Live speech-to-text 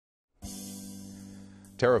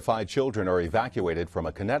Terrified children are evacuated from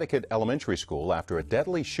a Connecticut elementary school after a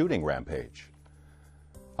deadly shooting rampage.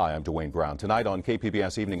 Hi, I'm Dwayne Brown. Tonight on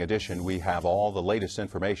KPBS Evening Edition, we have all the latest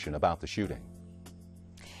information about the shooting.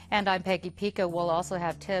 And I'm Peggy Pica. We'll also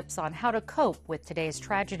have tips on how to cope with today's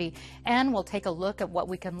tragedy, and we'll take a look at what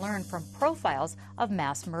we can learn from profiles of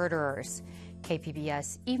mass murderers.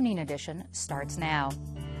 KPBS Evening Edition starts now.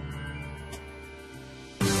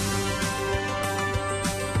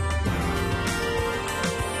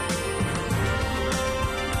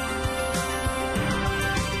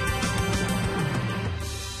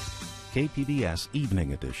 KPBS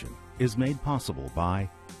Evening Edition is made possible by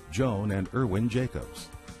Joan and Erwin Jacobs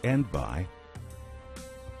and by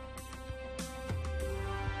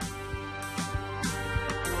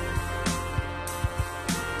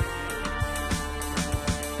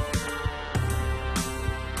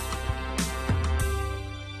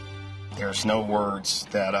There's no words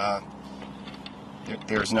that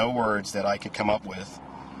I could come up with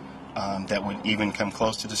that would even come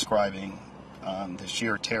close to describing the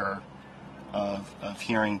sheer terror of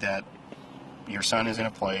hearing that your son is in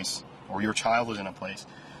a place, or your child is in a place,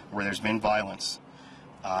 where there's been violence.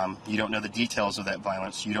 You don't know the details of that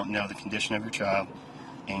violence, you don't know the condition of your child,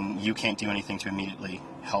 and you can't do anything to immediately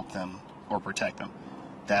help them or protect them.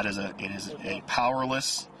 It is a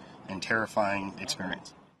powerless and terrifying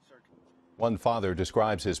experience. One father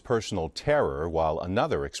describes his personal terror while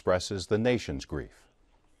another expresses the nation's grief.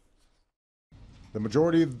 The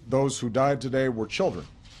majority of those who died today were children.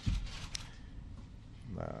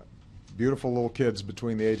 Beautiful little kids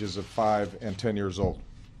between the ages of 5 and 10 years old.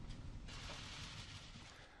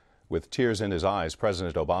 With tears in his eyes,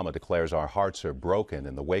 President Obama declares our hearts are broken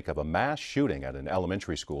in the wake of a mass shooting at an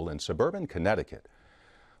elementary school in suburban Connecticut.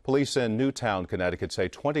 Police in Newtown, Connecticut say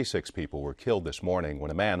 26 people were killed this morning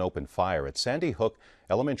when a man opened fire at Sandy Hook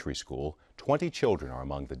Elementary School. 20 children are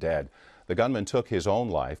among the dead. The gunman took his own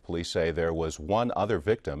life. Police say there was one other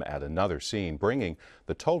victim at another scene, bringing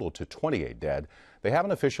the total to 28 dead. They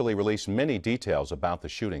haven't officially released many details about the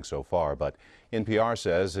shooting so far, but NPR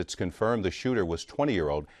says it's confirmed the shooter was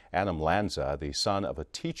 20-year-old Adam Lanza, the son of a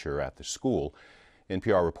teacher at the school.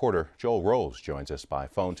 NPR reporter Joel Rose joins us by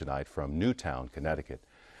phone tonight from Newtown, Connecticut.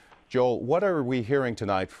 Joel, what are we hearing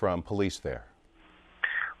tonight from police there?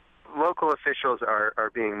 Local officials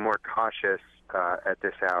are being more cautious at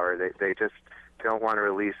this hour. They just don't want to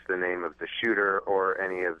release the name of the shooter or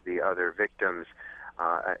any of the other victims,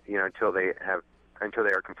 until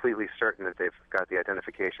they are completely certain that they've got the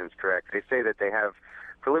identifications correct. They say that they have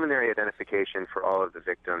preliminary identification for all of the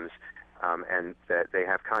victims, and that they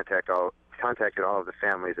have contacted all of the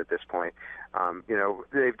families at this point.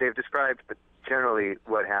 They've described generally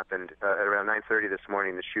what happened at around 9:30 this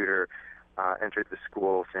morning. The shooter entered the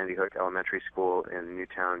school, Sandy Hook Elementary School in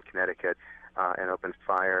Newtown, Connecticut, and opened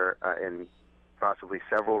fire in possibly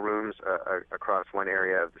several rooms across one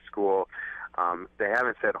area of the school. They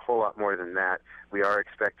haven't said a whole lot more than that. We are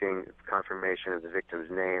expecting confirmation of the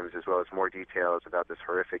victims' names as well as more details about this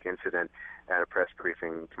horrific incident at a press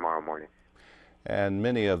briefing tomorrow morning. And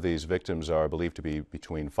many of these victims are believed to be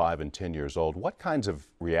between 5 and 10 years old. What kinds of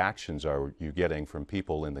reactions are you getting from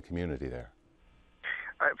people in the community there?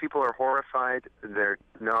 People are horrified. They're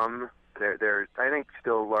numb. They're I think,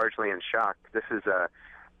 still largely in shock. This is a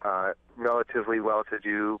relatively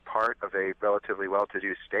well-to-do part of a relatively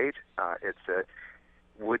well-to-do state. It's a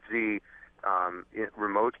woodsy,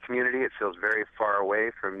 remote community. It feels very far away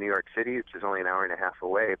from New York City, which is only an hour and a half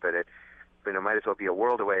away, but it might as well be a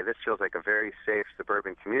world away. This feels like a very safe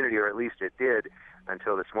suburban community, or at least it did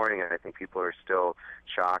until this morning, and I think people are still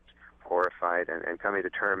shocked, horrified, and coming to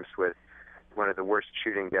terms with one of the worst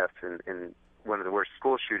shooting deaths in one of the worst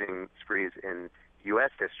school shooting sprees in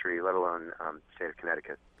U.S. history, let alone state of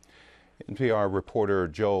Connecticut. NPR reporter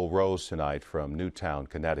Joel Rose tonight from Newtown,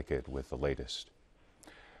 Connecticut with the latest.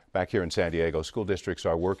 Back here in San Diego, school districts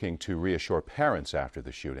are working to reassure parents after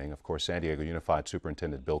the shooting. Of course, San Diego Unified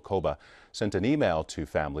Superintendent Bill Koba sent an email to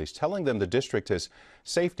families telling them the district has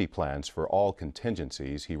safety plans for all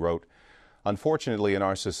contingencies. He wrote, "Unfortunately, in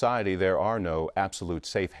our society, there are no absolute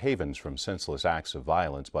safe havens from senseless acts of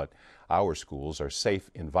violence, but our schools are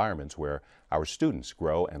safe environments where our students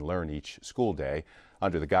grow and learn each school day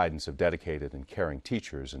under the guidance of dedicated and caring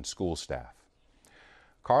teachers and school staff."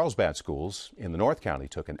 Carlsbad schools in the North County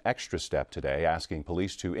took an extra step today, asking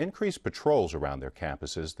police to increase patrols around their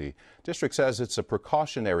campuses. The district says it's a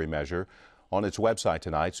precautionary measure. On its website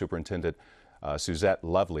tonight, Superintendent Suzette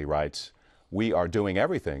Lovely writes, "We are doing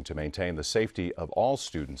everything to maintain the safety of all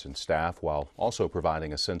students and staff while also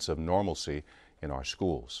providing a sense of normalcy in our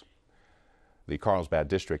schools." The Carlsbad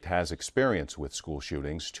district has experience with school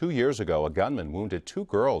shootings. 2 years ago, a gunman wounded 2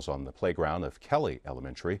 girls on the playground of Kelly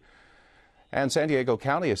Elementary. And San Diego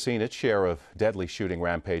County has seen its share of deadly shooting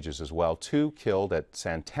rampages as well. 2 killed at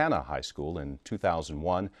Santana High School in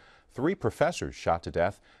 2001. 3 professors shot to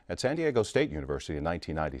death at San Diego State University in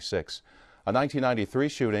 1996. A 1993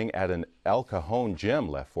 shooting at an El Cajon gym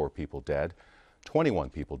left 4 people dead.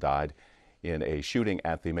 21 people died in a shooting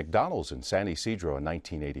at the McDonald's in San Ysidro in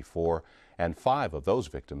 1984, and 5 of those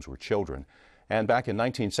victims were children. And back in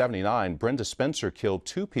 1979, Brenda Spencer killed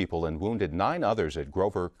 2 people and wounded 9 others at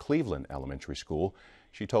Grover Cleveland Elementary School.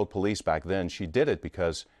 She told police back then she did it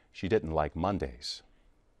because she didn't like Mondays.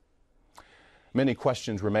 Many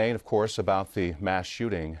questions remain, of course, about the mass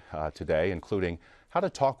shooting today, including how to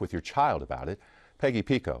talk with your child about it. Peggy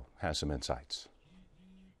Pico has some insights.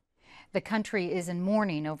 The country is in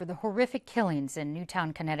mourning over the horrific killings in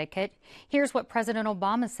Newtown, Connecticut. Here's what President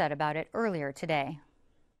Obama said about it earlier today.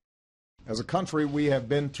 As a country, we have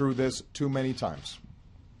been through this too many times.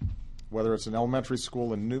 Whether it's an elementary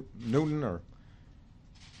school in Newton, or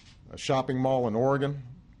a shopping mall in Oregon,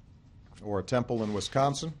 or a temple in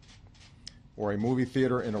Wisconsin, or a movie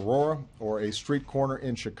theater in Aurora, or a street corner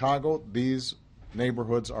in Chicago, these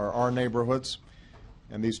neighborhoods are our neighborhoods,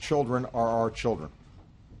 and these children are our children.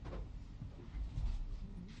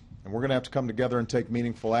 And we're going to have to come together and take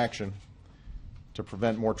meaningful action to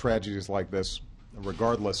prevent more tragedies like this,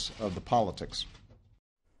 regardless of the politics.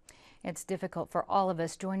 It's difficult for all of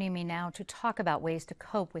us. Joining me now to talk about ways to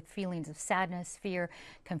cope with feelings of sadness, fear,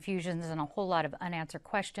 confusions, and a whole lot of unanswered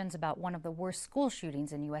questions about one of the worst school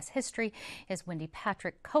shootings in U.S. history is Wendy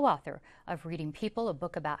Patrick, co-author of Reading People, a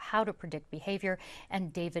book about how to predict behavior,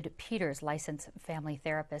 and David Peters, licensed family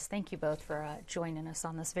therapist. Thank you both for joining us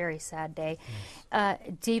on this very sad day.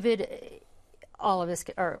 David, all of us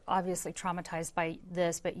are obviously traumatized by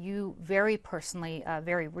this, but you very personally,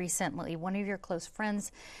 very recently, one of your close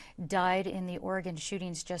friends died in the Oregon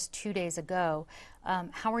shootings just 2 days ago.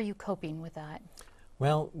 How are you coping with that?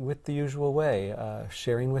 Well, with the usual way,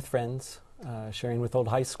 sharing with friends, sharing with old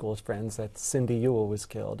high school friends that Cindy Ewell was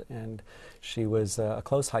killed, and she was a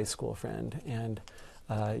close high school friend. And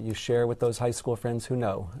you share with those high school friends who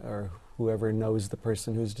know, or whoever knows the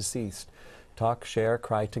person who's deceased. Talk, share,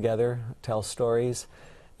 cry together, tell stories,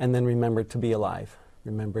 and then remember to be alive.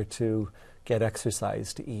 Remember to get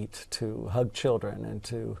exercise, to eat, to hug children, and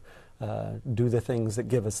to do the things that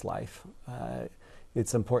give us life.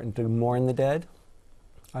 It's important to mourn the dead.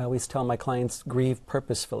 I always tell my clients, grieve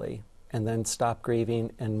purposefully, and then stop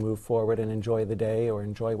grieving and move forward and enjoy the day, or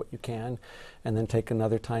enjoy what you can, and then take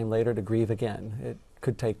another time later to grieve again. It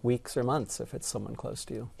could take weeks or months if it's someone close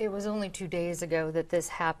to you. It was only 2 days ago that this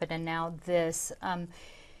happened, and now this.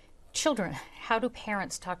 Children, how do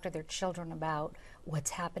parents talk to their children about what's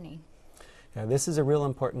happening? Yeah, this is a real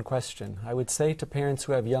important question. I would say to parents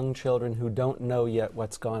who have young children who don't know yet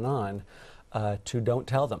what's gone on, to don't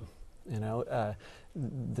tell them. You know,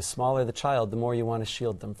 the smaller the child, the more you want to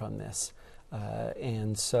shield them from this.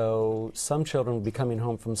 And so some children will be coming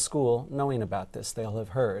home from school knowing about this. They'll have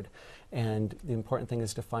heard. And the important thing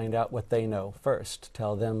is to find out what they know first.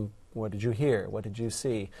 Tell them, what did you hear? What did you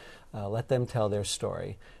see? Let them tell their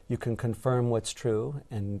story. You can confirm what's true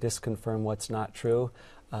and disconfirm what's not true.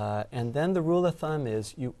 And then the rule of thumb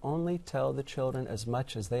is you only tell the children as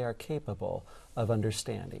much as they are capable of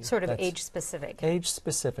understanding. Sort of age specific. Age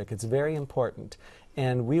specific. It's very important.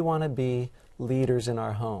 And we want to be leaders in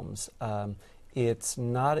our homes. It's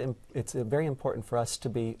very important for us to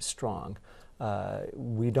be strong.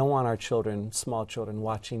 We don't want our children, small children,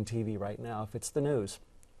 watching TV right now if it's the news.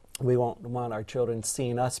 We won't want our children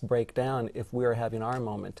seeing us break down if we're having our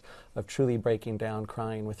moment of truly breaking down,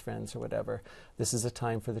 crying with friends or whatever. This is a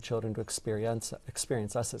time for the children to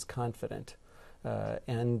experience us as confident.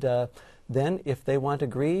 And then if they want to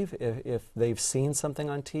grieve, if they've seen something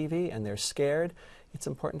on TV and they're scared, it's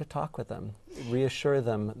important to talk with them, reassure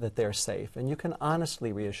them that they're safe. And you can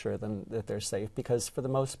honestly reassure them that they're safe because for the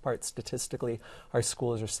most part, statistically, our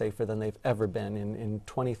schools are safer than they've ever been in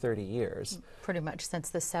 20, 30 years. Pretty much since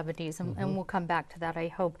the 70s, and we'll come back to that, I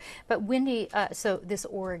hope. But Wendy, so this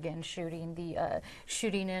Oregon shooting, the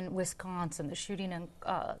shooting in Wisconsin, the shooting in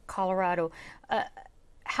Colorado,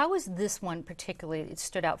 how is this one particularly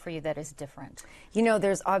stood out for you that is different? You know,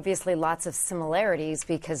 there's obviously lots of similarities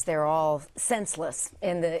because they're all senseless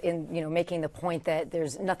in making the point that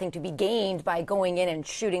there's nothing to be gained by going in and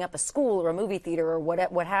shooting up a school or a movie theater or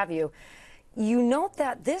what have you. You note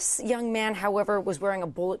that this young man, however, was wearing a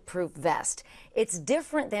bulletproof vest. It's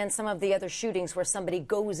different than some of the other shootings where somebody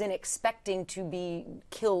goes in expecting to be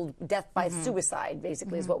killed, death by suicide,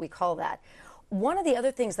 basically is what we call that. One of the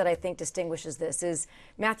other things that I think distinguishes this is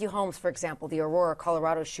Matthew Holmes, for example, the Aurora,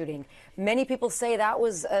 Colorado shooting. Many people say that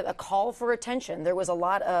was a call for attention. There was a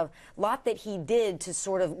lot that he did to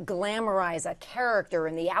sort of glamorize a character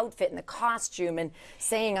and the outfit and the costume and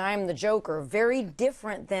saying I'm the Joker. Very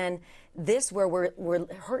different than this, where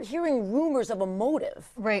we're hearing rumors of a motive.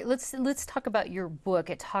 Right. Let's talk about your book.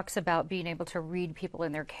 It talks about being able to read people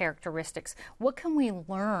and their characteristics. What can we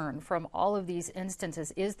learn from all of these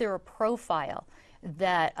instances? Is there a profile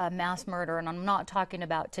that a mass murderer, and I'm not talking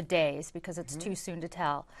about today's because it's too soon to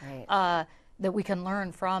tell, right, that we can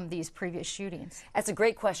learn from these previous shootings? That's a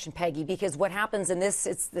great question, Peggy, because what happens in this,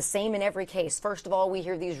 it's the same in every case. First of all, we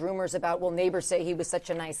hear these rumors about, well, neighbors say he was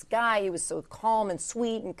such a nice guy, he was so calm and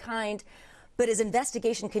sweet and kind. But as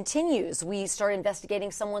investigation continues, we start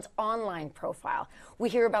investigating someone's online profile. We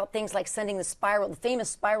hear about things like sending the famous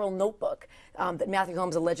spiral notebook that Matthew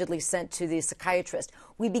Holmes allegedly sent to the psychiatrist.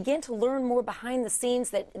 We begin to learn more behind the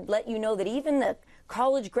scenes that let you know that even the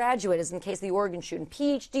college graduate, as in the case of the Oregon shooting,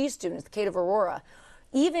 PhD students, the case of Aurora,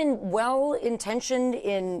 even well-intentioned,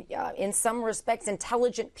 in some respects,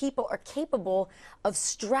 intelligent people are capable of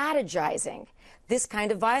strategizing this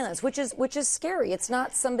kind of violence, which is scary. It's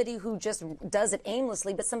not somebody who just does it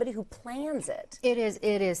aimlessly, but somebody who plans it. It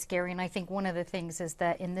is scary, and I think one of the things is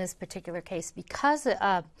that in this particular case, because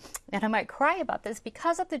and I might cry about this,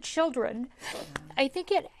 because of the children, I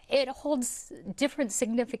think it holds different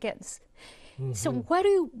significance. So what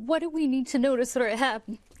do we need to know to sort of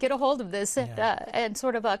get a hold of this and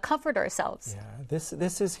sort of comfort ourselves? Yeah,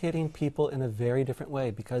 this is hitting people in a very different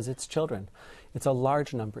way because it's children. It's a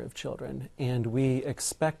large number of children, and we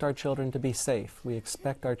expect our children to be safe. We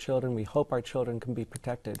expect our children, we hope our children can be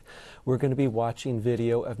protected. We're going to be watching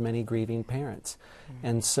video of many grieving parents.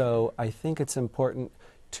 And so I think it's important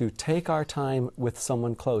to take our time with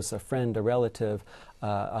someone close, a friend, a relative,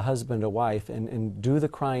 a husband, a wife, and do the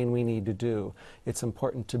crying we need to do. It's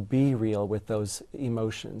important to be real with those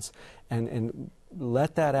emotions and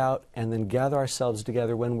let that out and then gather ourselves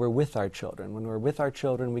together when we're with our children. When we're with our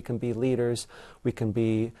children, we can be leaders, we can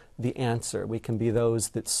be the answer, we can be those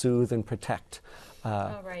that soothe and protect.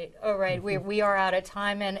 All right. We are out of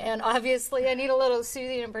time, and obviously I need a little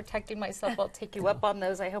soothing and protecting myself. I'll take you up on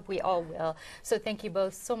those. I hope we all will. So thank you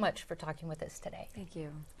both so much for talking with us today. Thank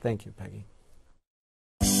you. Thank you, Peggy.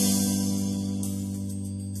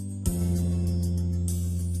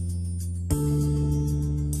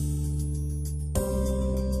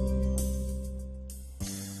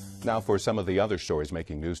 Now for some of the other stories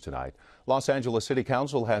making news tonight. Los Angeles City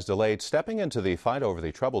Council has delayed stepping into the fight over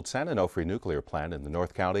the troubled San Onofre nuclear plant in the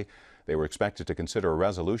North County. They were expected to consider a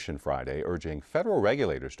resolution Friday urging federal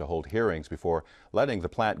regulators to hold hearings before letting the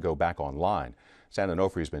plant go back online. San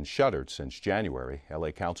Onofre has been shuttered since January.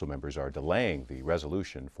 LA Council members are delaying the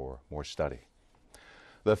resolution for more study.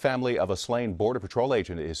 The family of a slain Border Patrol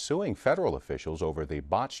agent is suing federal officials over the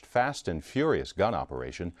botched Fast and Furious gun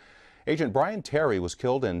operation. Agent Brian Terry was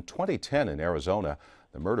killed in 2010 in Arizona.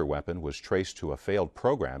 The murder weapon was traced to a failed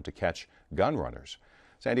program to catch gun runners.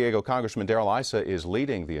 San Diego Congressman Darrell Issa is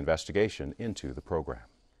leading the investigation into the program.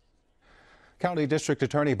 County District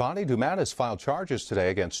Attorney Bonnie Dumanis filed charges today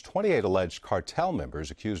against 28 alleged cartel members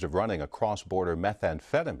accused of running a cross-border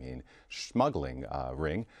methamphetamine smuggling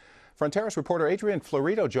ring. Fronteras reporter Adrian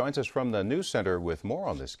Florido joins us from the News Center with more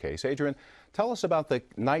on this case. Adrian, tell us about the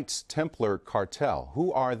Knights Templar cartel.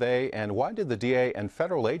 Who are they, and why did the DA and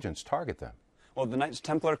federal agents target them? Well, the Knights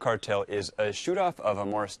Templar cartel is a shoot-off of a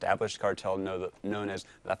more established cartel known as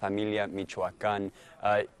La Familia Michoacan.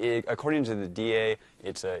 According to the DA,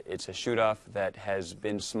 it's a shoot-off that has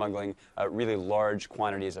been smuggling really large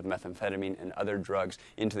quantities of methamphetamine and other drugs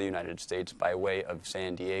into the United States by way of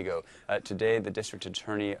San Diego. Today, the district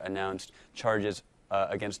attorney announced charges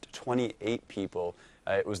against 28 people.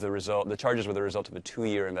 The charges were the result of a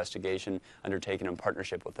 2-year investigation undertaken in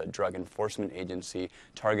partnership with a drug enforcement agency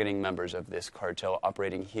targeting members of this cartel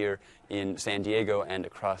operating here in San Diego and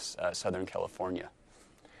across Southern California.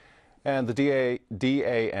 And the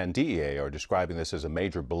DA and DEA are describing this as a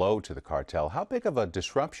major blow to the cartel. How big of a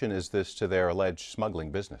disruption is this to their alleged smuggling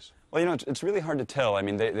business? Well, you know, it's really hard to tell. I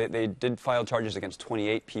mean, they did file charges against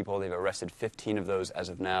 28 people. They've arrested 15 of those as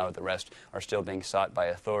of now. The rest are still being sought by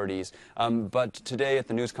authorities. But today at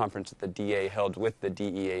the news conference that the DA held with the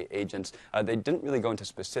DEA agents, they didn't really go into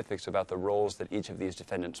specifics about the roles that each of these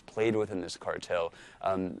defendants played within this cartel.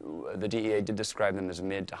 The DEA did describe them as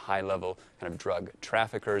mid to high-level kind of drug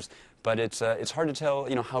traffickers. but it's hard to tell,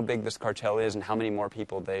 how big this cartel is and how many more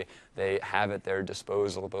people they have at their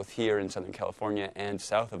disposal, both here in Southern California and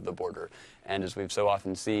south of the border. And as we've so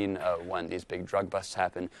often seen, when these big drug busts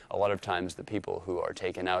happen, a lot of times the people who are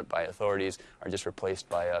taken out by authorities are just replaced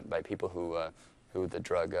by people who the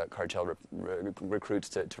drug cartel recruits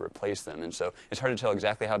to replace them. And so it's hard to tell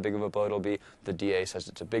exactly how big of a blow it'll be. The DA says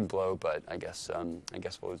it's a big blow, but I guess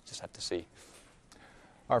we'll just have to see.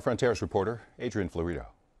 Our Frontiers reporter, Adrian Florido.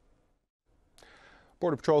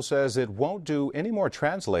 Border Patrol says it won't do any more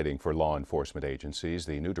translating for law enforcement agencies.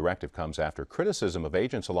 The new directive comes after criticism of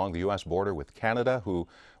agents along the U.S. border with Canada who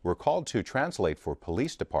were called to translate for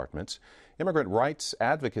police departments. Immigrant rights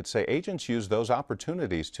advocates say agents use those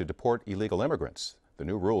opportunities to deport illegal immigrants. The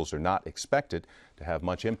new rules are not expected to have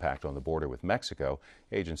much impact on the border with Mexico.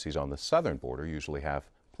 Agencies on the southern border usually have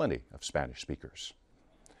plenty of Spanish speakers.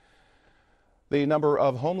 The number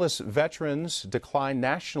of homeless veterans declined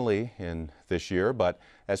nationally in this year, but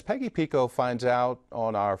as Peggy Pico finds out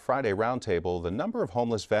on our Friday roundtable, the number of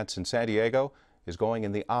homeless vets in San Diego is going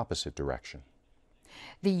in the opposite direction.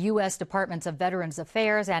 The U.S. Departments of Veterans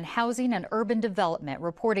Affairs and Housing and Urban Development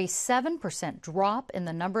report a 7% drop in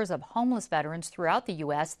the numbers of homeless veterans throughout the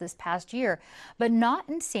U.S. this past year, but not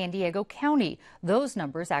in San Diego County. Those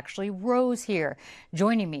numbers actually rose here.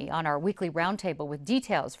 Joining me on our weekly roundtable with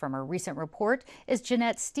details from a recent report is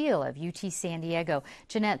Jeanette Steele of UT San Diego.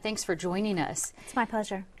 Jeanette, thanks for joining us. It's my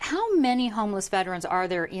pleasure. How many homeless veterans are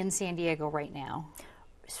there in San Diego right now?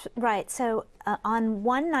 Right. So on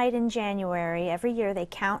one night in January, every year they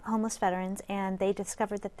count homeless veterans, and they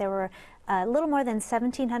discovered that there were a little more than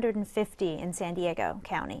 1,750 in San Diego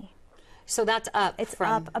County. So that's up. It's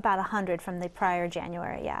up about 100 from the prior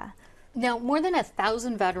January, yeah. Now, more than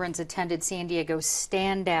 1,000 veterans attended San Diego's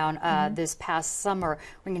Stand Down this past summer.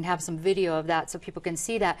 We can have some video of that so people can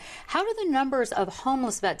see that. How do the numbers of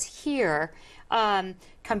homeless vets here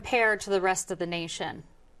compare to the rest of the nation?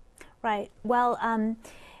 Right. Well,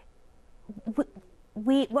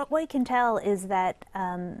 what we can tell is that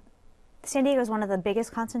San Diego is one of the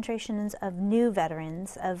biggest concentrations of new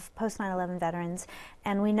veterans, of post 9/11 veterans,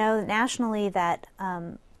 and we know nationally that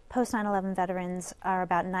post 9/11 veterans are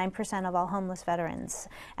about 9% of all homeless veterans,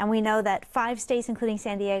 and we know that 5 states, including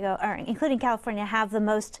San Diego, or including California, have the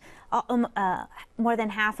most, more than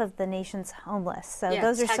half of the nation's homeless. So yeah,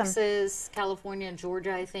 those are Texas, California, and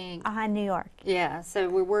Georgia, I think. New York. Yeah, so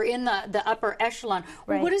we're in the upper echelon.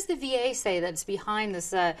 Well, Right. what does the VA say that's behind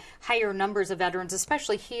this higher numbers of veterans,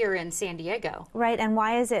 especially here in San Diego? Right, and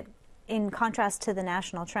why is it in contrast to the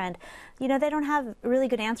national trend? You know, they don't have really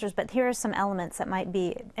good answers, but here are some elements that might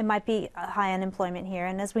be high unemployment here.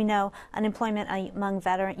 And as we know, unemployment among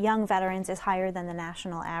young veterans is higher than the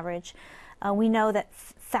national average. We know that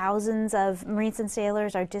thousands of Marines and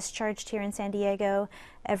sailors are discharged here in San Diego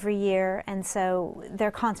every year, and so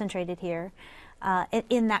they're concentrated here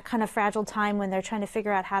in that kind of fragile time when they're trying to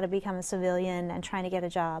figure out how to become a civilian and trying to get a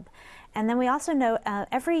job. And then we also know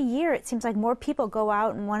every year it seems like more people go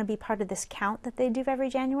out and want to be part of this count that they do every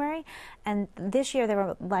January. And this year there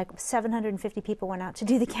were like 750 people went out to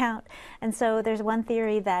do the count. And so there's one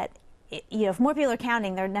theory that if more people are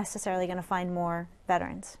counting, they're necessarily going to find more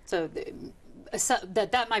veterans. So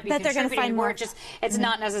that might be that they're going to find more. Just it's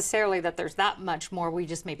not necessarily that there's that much more. We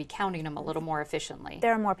just may be counting them a little more efficiently.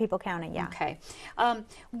 There are more people counting, yeah. Okay.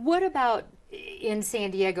 What about in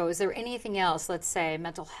San Diego? Is there anything else, let's say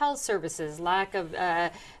mental health services, lack of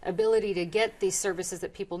ability to get these services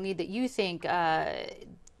that people need, that you think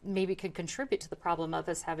maybe could contribute to the problem of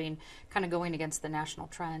us having kind of going against the national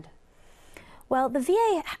trend? Well, the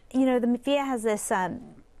VA, the VA has this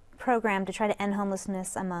program to try to end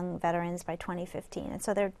homelessness among veterans by 2015, and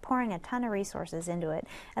so they're pouring a ton of resources into it.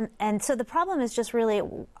 And so the problem is just really,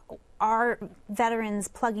 are veterans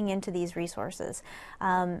plugging into these resources?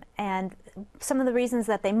 And some of the reasons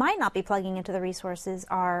that they might not be plugging into the resources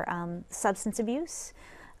are substance abuse,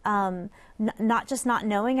 not just not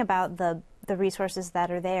knowing about the resources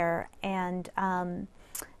that are there, and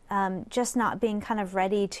just not being kind of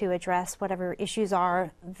ready to address whatever issues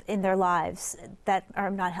are in their lives that are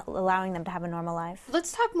not allowing them to have a normal life.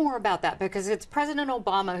 Let's talk more about that, because it's President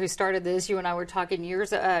Obama who started this. You and I were talking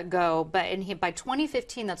years ago, but by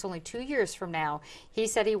 2015, that's only 2 years from now, he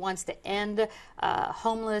said he wants to end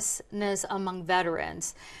homelessness among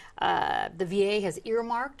veterans. The VA has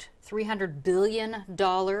earmarked $300 billion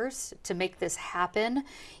to make this happen.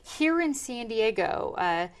 Here in San Diego,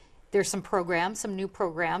 there's some programs, some new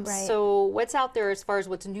programs. Right. So what's out there as far as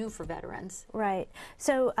what's new for veterans? Right.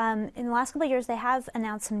 So in the last couple of years, they have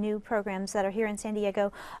announced some new programs that are here in San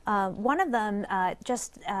Diego. One of them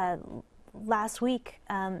just last week,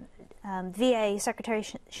 VA Secretary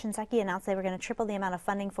Shinseki announced they were going to triple the amount of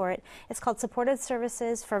funding for it. It's called Supportive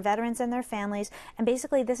Services for Veterans and Their Families. And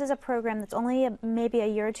basically, this is a program that's only maybe a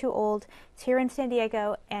year or two old. It's here in San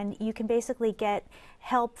Diego, and you can basically get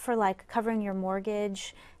help for like covering your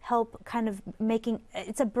mortgage, help kind of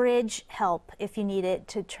it's a bridge help if you need it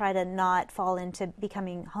to try to not fall into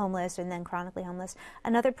becoming homeless and then chronically homeless.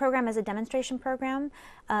 Another program is a demonstration program.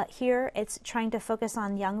 Here it's trying to focus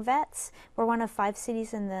on young vets. We're one of 5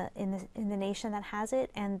 cities in the nation that has it,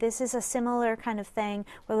 and this is a similar kind of thing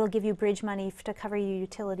where they'll give you bridge money to cover your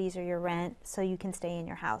utilities or your rent so you can stay in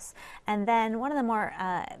your house. And then one of the more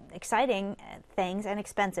exciting things and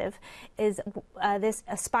expensive is this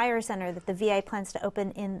Aspire Center that the VA plans to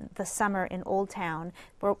open in the summer in Old Town.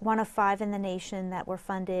 We're one of 5 in the nation that were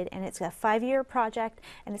funded, and it's a 5-year project,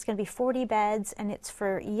 and it's going to be 40 beds, and it's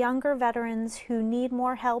for younger veterans who need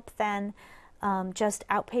more help than just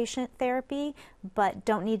outpatient therapy, but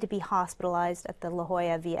don't need to be hospitalized at the La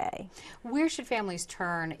Jolla VA. Where should families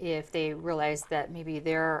turn if they realize that maybe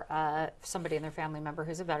somebody in their family member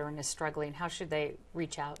who's a veteran is struggling? How should they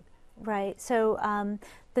reach out? Right. So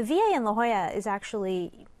the VA in La Jolla is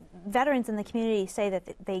actually, veterans in the community say that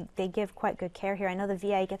they give quite good care here. I know the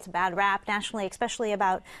VA gets a bad rap nationally, especially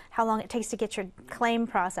about how long it takes to get your claim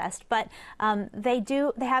processed, but they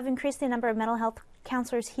have increased the number of mental health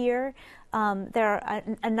counselors here. There are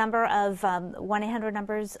a number of 1-800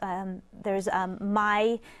 numbers. There's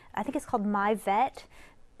I think it's called My Vet,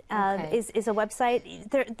 is a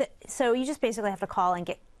website. So you just basically have to call and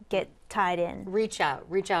get tied in. Reach out,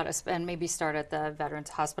 and maybe start at the Veterans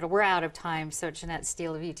Hospital. We're out of time, so Jeanette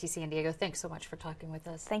Steele of UT San Diego, thanks so much for talking with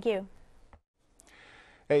us. Thank you.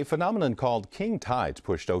 A phenomenon called king tides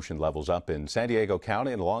pushed ocean levels up in San Diego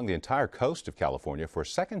County and along the entire coast of California for a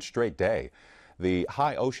second straight day. The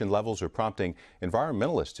high ocean levels are prompting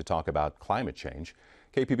environmentalists to talk about climate change.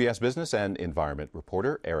 KPBS business and environment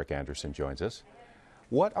reporter Eric Anderson joins us.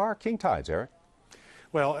 What are king tides, Eric?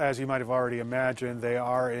 Well, as you might have already imagined, they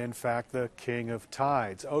are in fact the king of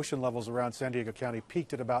tides. Ocean levels around San Diego County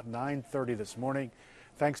peaked at about 9:30 this morning,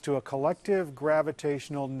 thanks to a collective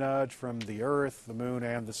gravitational nudge from the Earth, the Moon,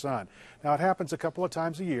 and the Sun. Now, it happens a couple of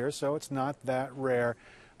times a year, so it's not that rare.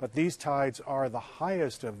 But these tides are the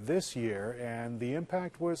highest of this year, and the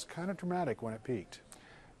impact was kind of dramatic when it peaked.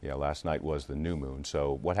 Yeah, last night was the new moon,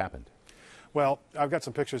 so what happened? Well, I've got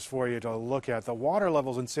some pictures for you to look at. The water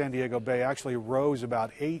levels in San Diego Bay actually rose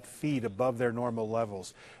about 8 feet above their normal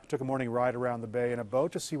levels. I took a morning ride around the bay in a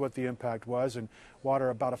boat to see what the impact was, and water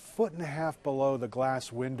about 1.5 feet below the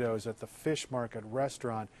glass windows at the Fish Market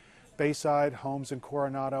restaurant. Bayside homes in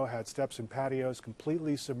Coronado had steps and patios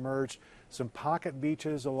completely submerged. Some pocket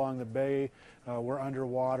beaches along the bay were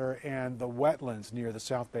underwater, and the wetlands near the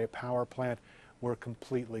South Bay power plant were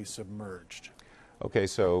completely submerged. Okay,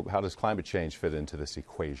 so how does climate change fit into this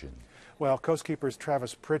equation? Well, Coastkeeper's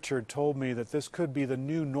Travis Pritchard told me that this could be the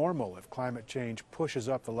new normal if climate change pushes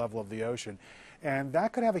up the level of the ocean. And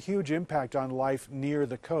that could have a huge impact on life near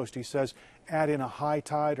the coast. He says add in a high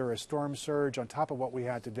tide or a storm surge on top of what we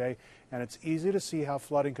had today, and it's easy to see how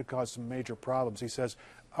flooding could cause some major problems. He says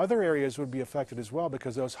other areas would be affected as well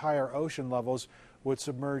because those higher ocean levels would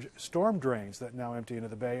submerge storm drains that now empty into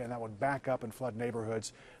the bay, and that would back up and flood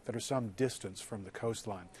neighborhoods that are some distance from the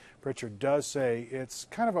coastline. Pritchard does say it's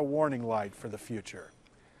kind of a warning light for the future.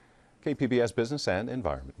 KPBS business and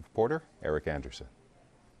environment reporter Eric Anderson.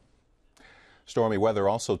 Stormy weather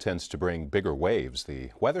also tends to bring bigger waves.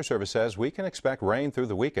 The Weather Service says we can expect rain through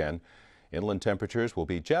the weekend. Inland temperatures will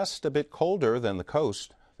be just a bit colder than the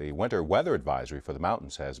coast. The winter weather advisory for the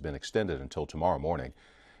mountains has been extended until tomorrow morning.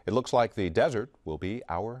 It looks like the desert will be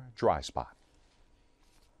our dry spot.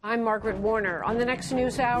 I'm Margaret Warner. On the next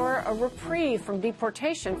news hour, a reprieve from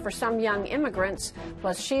deportation for some young immigrants,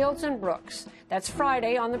 plus Shields and Brooks. That's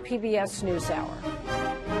Friday on the PBS NewsHour.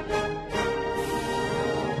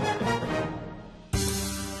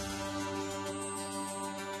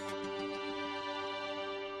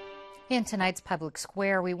 In tonight's Public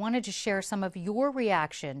Square, we wanted to share some of your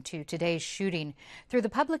reaction to today's shooting. Through the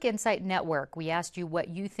Public Insight Network, we asked you what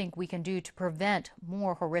you think we can do to prevent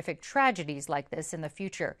more horrific tragedies like this in the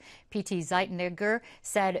future. P.T. Zeitniger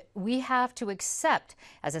said, we have to accept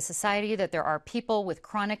as a society that there are people with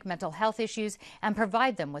chronic mental health issues and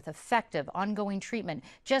provide them with effective ongoing treatment,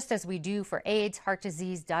 just as we do for AIDS, heart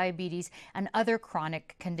disease, diabetes, and other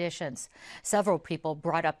chronic conditions. Several people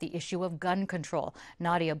brought up the issue of gun control.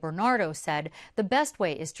 Nadia Bernardo Lombardo said the best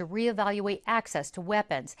way is to reevaluate access to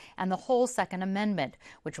weapons and the whole Second Amendment,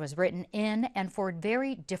 which was written in and for a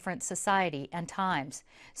very different society and times.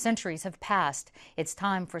 Centuries have passed. It's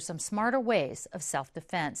time for some smarter ways of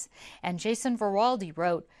self-defense. And Jason Verwaldi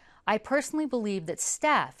wrote, I personally believe that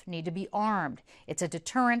staff need to be armed. It's a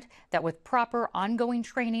deterrent that with proper ongoing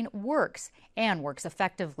training works and works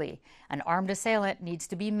effectively. An armed assailant needs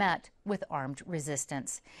to be met with armed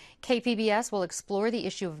resistance. KPBS will explore the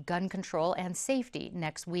issue of gun control and safety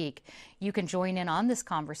next week. You can join in on this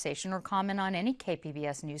conversation or comment on any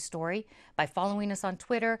KPBS news story by following us on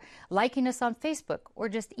Twitter, liking us on Facebook, or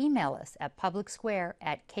just email us at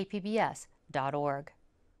publicsquare@kpbs.org.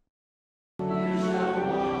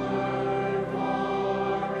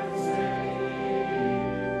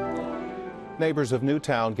 Neighbors of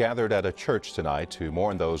Newtown gathered at a church tonight to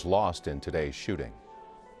mourn those lost in today's shooting.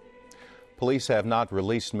 Police have not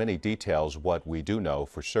released many details. What we do know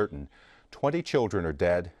for certain, 20 children are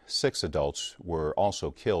dead. 6 adults were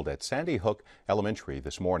also killed at Sandy Hook Elementary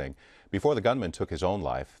this morning. Before the gunman took his own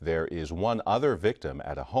life, there is one other victim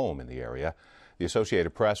at a home in the area. The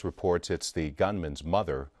Associated Press reports it's the gunman's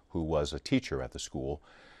mother, who was a teacher at the school.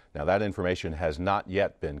 Now, that information has not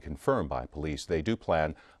yet been confirmed by police. They do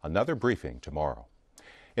plan another briefing tomorrow.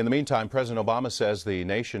 In the meantime, President Obama says the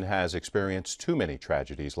nation has experienced too many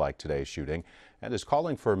tragedies like today's shooting and is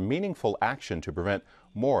calling for meaningful action to prevent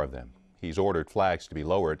more of them. He's ordered flags to be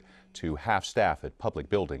lowered to half staff at public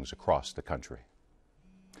buildings across the country.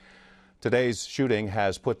 Today's shooting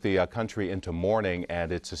has put the country into mourning,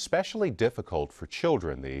 and it's especially difficult for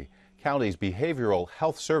children. The county's behavioral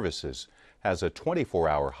health services has a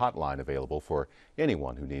 24-hour hotline available for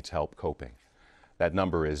anyone who needs help coping. That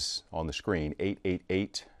number is on the screen,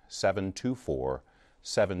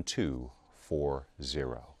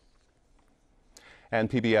 888-724-7240. And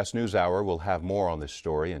PBS NewsHour will have more on this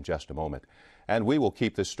story in just a moment. And we will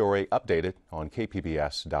keep this story updated on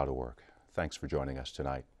kpbs.org. Thanks for joining us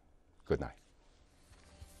tonight. Good night.